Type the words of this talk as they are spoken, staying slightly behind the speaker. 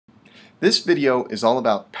This video is all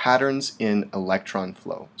about patterns in electron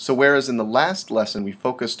flow. So whereas in the last lesson we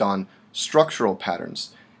focused on structural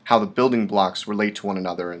patterns, how the building blocks relate to one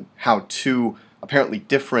another and how two apparently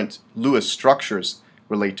different Lewis structures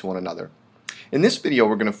relate to one another. In this video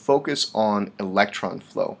we're going to focus on electron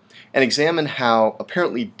flow and examine how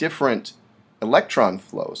apparently different electron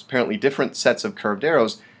flows, apparently different sets of curved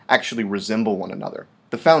arrows, actually resemble one another.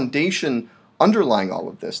 The foundation underlying all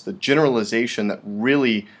of this, the generalization that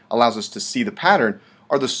really allows us to see the pattern,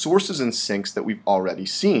 are the sources and sinks that we've already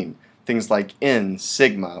seen. Things like n,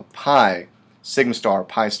 sigma, pi, sigma star,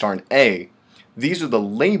 pi star, and a. These are the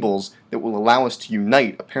labels that will allow us to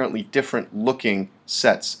unite apparently different looking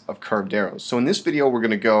sets of curved arrows. So in this video we're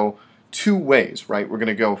going to go two ways, right? We're going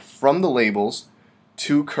to go from the labels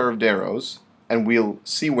to curved arrows, and we'll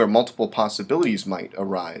see where multiple possibilities might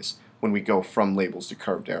arise when we go from labels to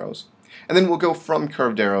curved arrows. And then we'll go from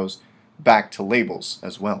curved arrows back to labels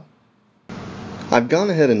as well. I've gone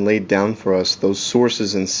ahead and laid down for us those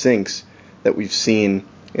sources and sinks that we've seen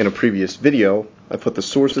in a previous video. I put the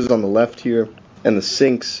sources on the left here and the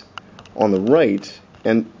sinks on the right.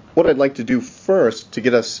 And what I'd like to do first to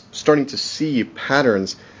get us starting to see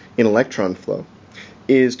patterns in electron flow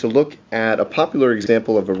is to look at a popular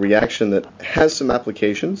example of a reaction that has some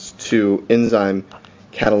applications to enzyme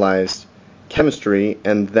catalyzed chemistry,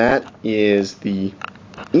 and that is the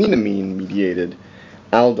enamine-mediated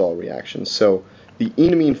aldol reaction. So the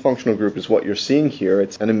enamine functional group is what you're seeing here.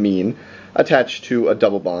 It's an amine attached to a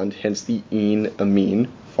double bond, hence the enamine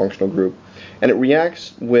functional group. And it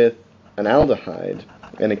reacts with an aldehyde.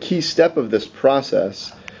 And a key step of this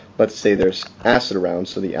process, let's say there's acid around,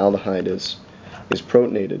 so the aldehyde is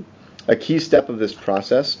protonated. A key step of this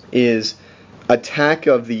process is attack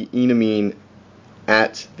of the enamine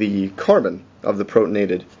at the carbon of the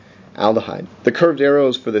protonated aldehyde. The curved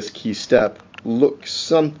arrows for this key step look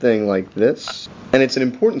something like this, and it's an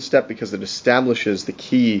important step because it establishes the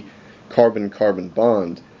key carbon-carbon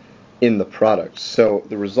bond in the product. So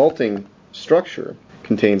the resulting structure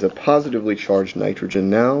contains a positively charged nitrogen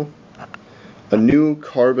now, a new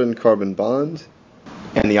carbon-carbon bond,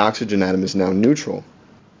 and the oxygen atom is now neutral.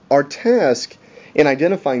 Our task in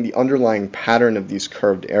identifying the underlying pattern of these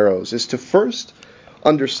curved arrows is to first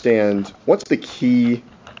understand what's the key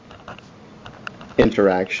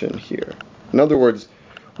interaction here. In other words,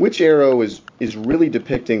 which arrow is really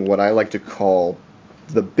depicting what I like to call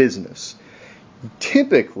the business.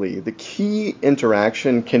 Typically, the key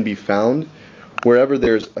interaction can be found wherever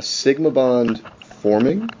there's a sigma bond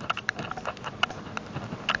forming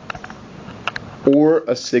or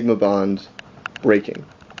a sigma bond breaking.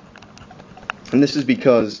 And this is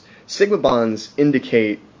because sigma bonds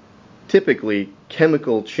indicate typically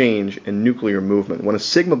chemical change and nuclear movement. When a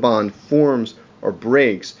sigma bond forms or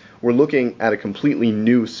breaks, we're looking at a completely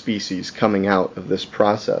new species coming out of this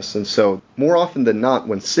process. And so, more often than not,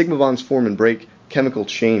 when sigma bonds form and break, chemical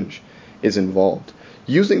change is involved.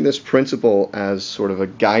 Using this principle as sort of a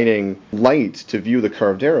guiding light to view the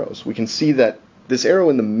curved arrows, we can see that this arrow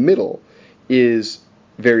in the middle is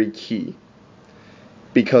very key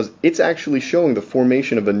because it's actually showing the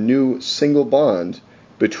formation of a new single bond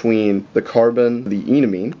between the carbon, the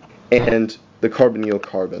enamine, and the carbonyl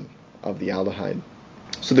carbon of the aldehyde.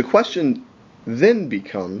 So the question then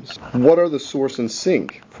becomes, what are the source and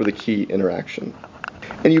sink for the key interaction?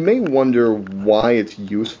 And you may wonder why it's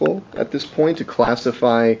useful at this point to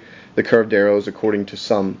classify the curved arrows according to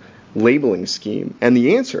some labeling scheme. And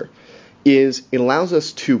the answer is it allows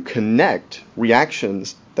us to connect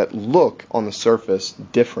reactions that look on the surface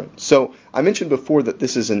different. So I mentioned before that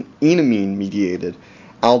this is an enamine-mediated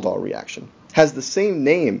aldol reaction. Has the same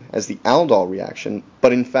name as the aldol reaction,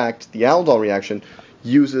 but in fact the aldol reaction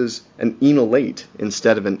uses an enolate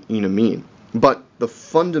instead of an enamine. But the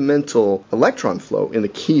fundamental electron flow in the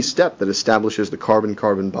key step that establishes the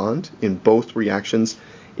carbon-carbon bond in both reactions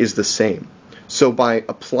is the same. So by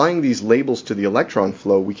applying these labels to the electron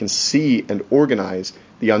flow, we can see and organize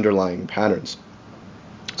the underlying patterns.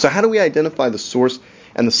 So how do we identify the source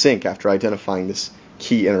and the sink after identifying this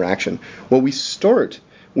key interaction? Well, we start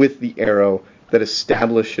with the arrow that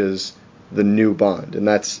establishes the new bond, and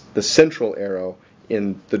that's the central arrow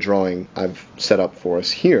in the drawing I've set up for us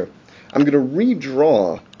here. I'm going to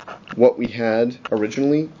redraw what we had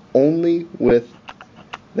originally only with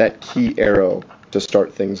that key arrow to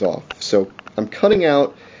start things off. So I'm cutting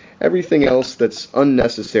out everything else that's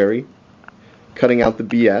unnecessary, cutting out the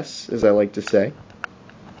BS, as I like to say.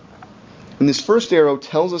 And this first arrow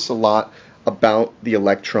tells us a lot about the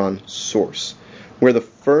electron source, where the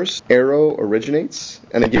first arrow originates,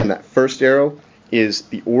 and again, that first arrow is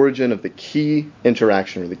the origin of the key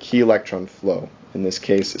interaction or the key electron flow, in this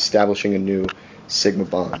case establishing a new sigma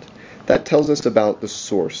bond. That tells us about the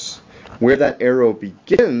source. Where that arrow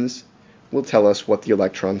begins will tell us what the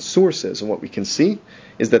electron source is, and what we can see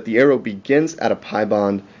is that the arrow begins at a pi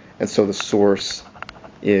bond, and so the source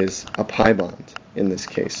is a pi bond in this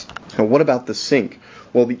case. Now what about the sink?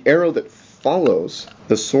 Well, the arrow that follows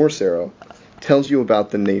the source arrow tells you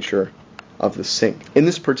about the nature of the sink. In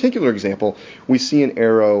this particular example, we see an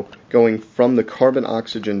arrow going from the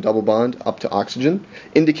carbon-oxygen double bond up to oxygen,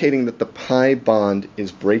 indicating that the pi bond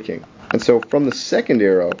is breaking. And so from the second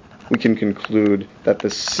arrow, we can conclude that the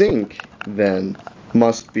sink then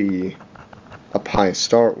must be a pi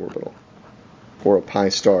star orbital, or a pi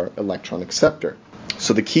star electron acceptor.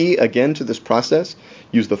 So the key, again, to this process,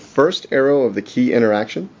 use the first arrow of the key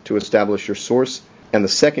interaction to establish your source, and the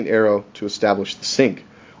second arrow to establish the sink.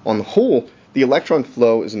 On the whole, the electron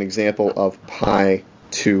flow is an example of pi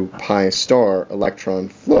to pi star electron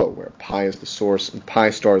flow, where pi is the source and pi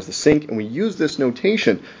star is the sink, and we use this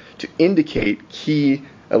notation to indicate key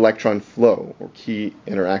electron flow, or key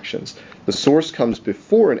interactions. The source comes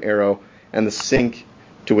before an arrow, and the sink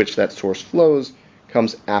to which that source flows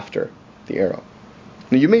comes after the arrow.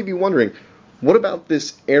 Now you may be wondering, what about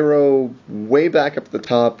this arrow way back up at the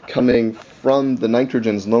top coming from the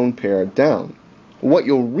nitrogen's lone pair down? What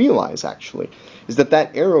you'll realize, actually, is that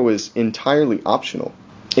that arrow is entirely optional.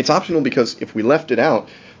 It's optional because if we left it out,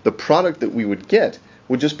 the product that we would get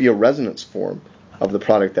would just be a resonance form of the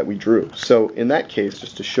product that we drew. So in that case,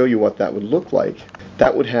 just to show you what that would look like,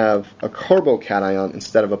 that would have a carbocation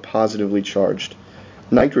instead of a positively charged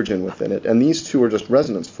nitrogen within it, and these two are just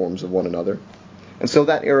resonance forms of one another. And so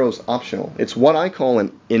that arrow is optional. It's what I call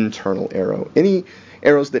an internal arrow. Any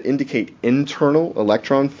arrows that indicate internal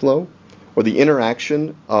electron flow, or the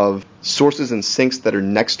interaction of sources and sinks that are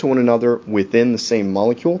next to one another within the same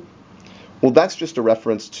molecule, well, that's just a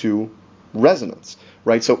reference to resonance,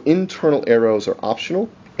 right? So internal arrows are optional,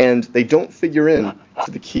 and they don't figure in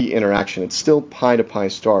to the key interaction. It's still pi to pi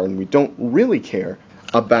star, and we don't really care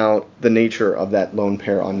about the nature of that lone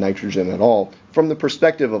pair on nitrogen at all from the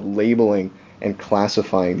perspective of labeling and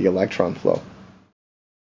classifying the electron flow.